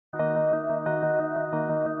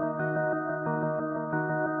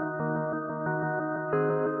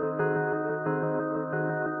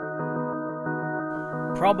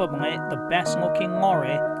probably the best looking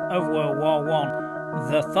lorry of World War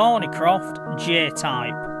I, the Thornycroft J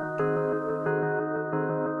Type.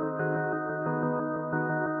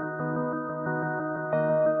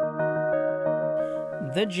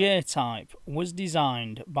 The J Type was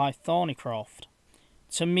designed by Thornycroft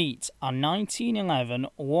to meet a 1911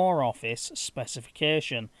 War Office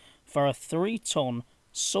specification for a 3-ton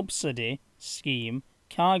subsidy scheme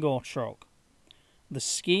cargo truck. The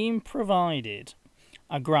scheme provided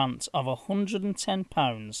a grant of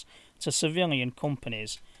 £110 to civilian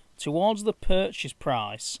companies towards the purchase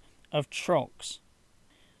price of trucks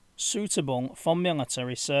suitable for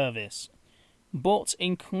military service, but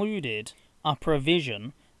included a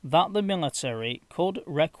provision that the military could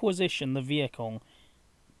requisition the vehicle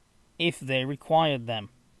if they required them.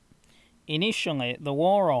 Initially, the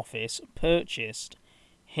War Office purchased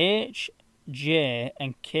H, J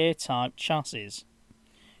and K type chassis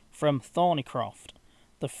from Thornycroft,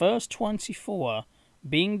 the first 24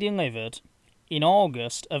 being delivered in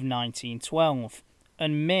August of 1912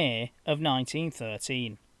 and May of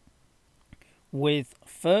 1913, with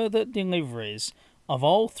further deliveries of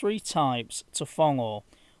all 3 types to follow,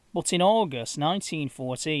 but in August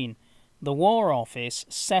 1914 the War Office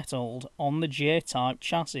settled on the J-type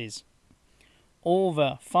chassis.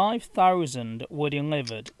 Over 5,000 were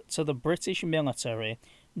delivered to the British military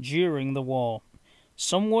during the war.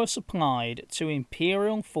 Some were supplied to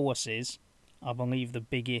Imperial forces, I believe the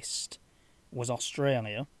biggest was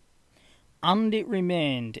Australia, and it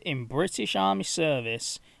remained in British Army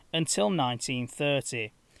service until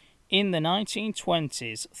 1930. In the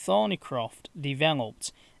 1920s, Thornycroft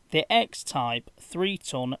developed the X-type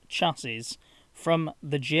 3-ton chassis from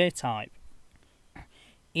the J-type.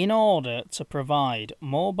 In order to provide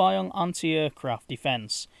mobile anti-aircraft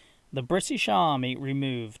defence, the British Army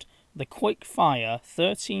removed the quick-fire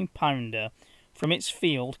 13-pounder from its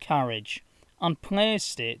field carriage and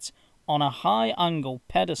placed it on a high-angle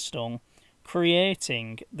pedestal,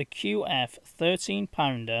 creating the QF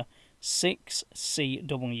 13-pounder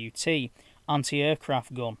 6CWT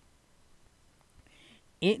anti-aircraft gun.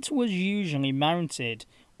 It was usually mounted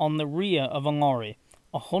on the rear of a lorry.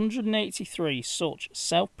 183 such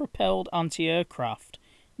self-propelled anti-aircraft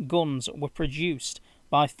guns were produced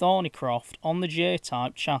by Thornycroft on the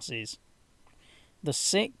J-type chassis. The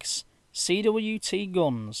 6 CWT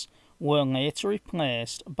guns were later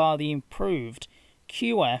replaced by the improved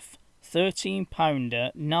QF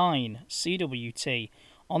 13-pounder 9 CWT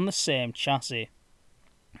on the same chassis.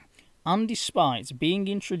 And despite being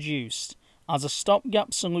introduced as a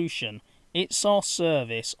stopgap solution, it saw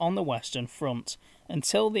service on the Western Front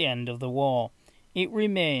until the end of the war. It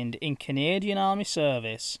remained in Canadian Army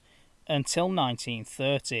service until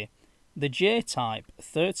 1930. The J-type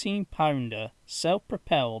 13-pounder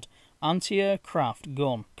self-propelled anti-aircraft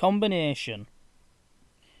gun combination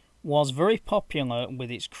was very popular with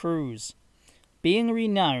its crews, being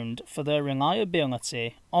renowned for their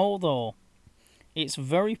reliability, although its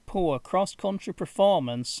very poor cross-country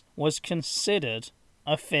performance was considered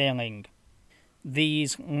a failing.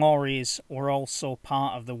 These lorries were also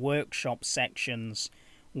part of the workshop sections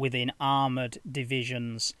within armoured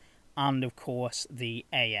divisions and of course the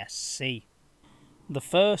ASC. The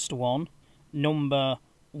first one, number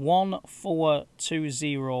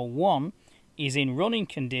 14201, is in running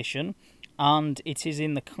condition and it is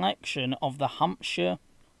in the collection of the Hampshire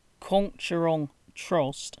Cultural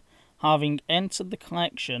Trust, having entered the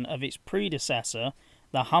collection of its predecessor,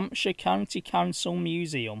 the Hampshire County Council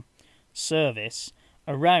Museum Service,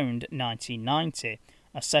 around 1990.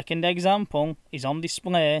 A second example is on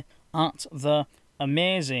display at the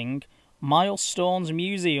amazing Milestones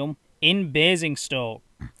Museum in Basingstoke.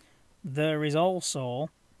 There is also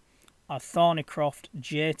a Thornycroft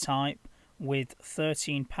J Type with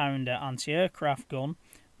 13-pounder anti-aircraft gun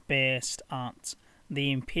based at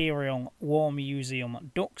the Imperial War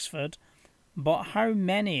Museum, Duxford, but how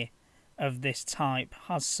many of this type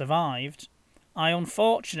has survived? I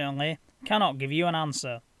unfortunately cannot give you an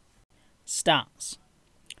answer. Stats: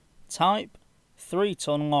 Type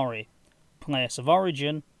 3-ton lorry. Place of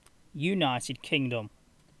origin: United Kingdom.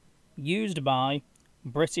 Used by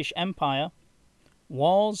British Empire.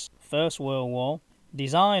 Wars: First World War.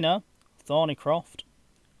 Designer: Thornycroft.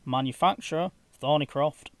 Manufacturer: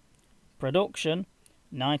 Thornycroft. Production: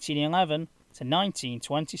 1911 to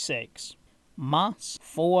 1926. Mass: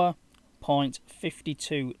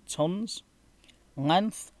 4.52 tons.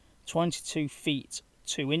 Length: 22 feet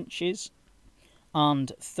 2 inches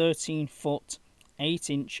and 13 foot 8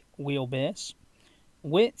 inch wheelbase.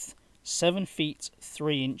 Width: 7 feet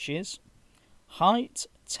 3 inches. Height: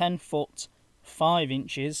 10 foot 5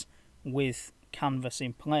 inches with canvas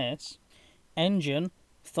in place. Engine,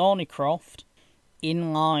 Thornycroft,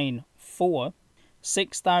 inline 4,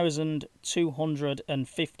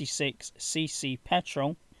 6,256 cc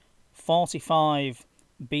petrol, 45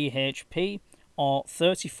 bhp or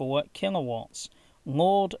 34 kilowatts.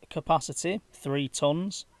 Load capacity 3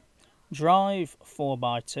 tons. Drive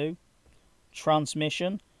 4x2.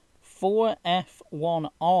 Transmission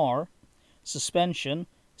 4F1R. Suspension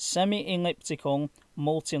semi-elliptical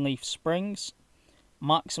multi-leaf springs.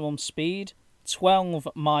 Maximum speed 12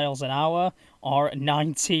 miles an hour or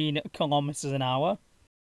 19 kilometers an hour.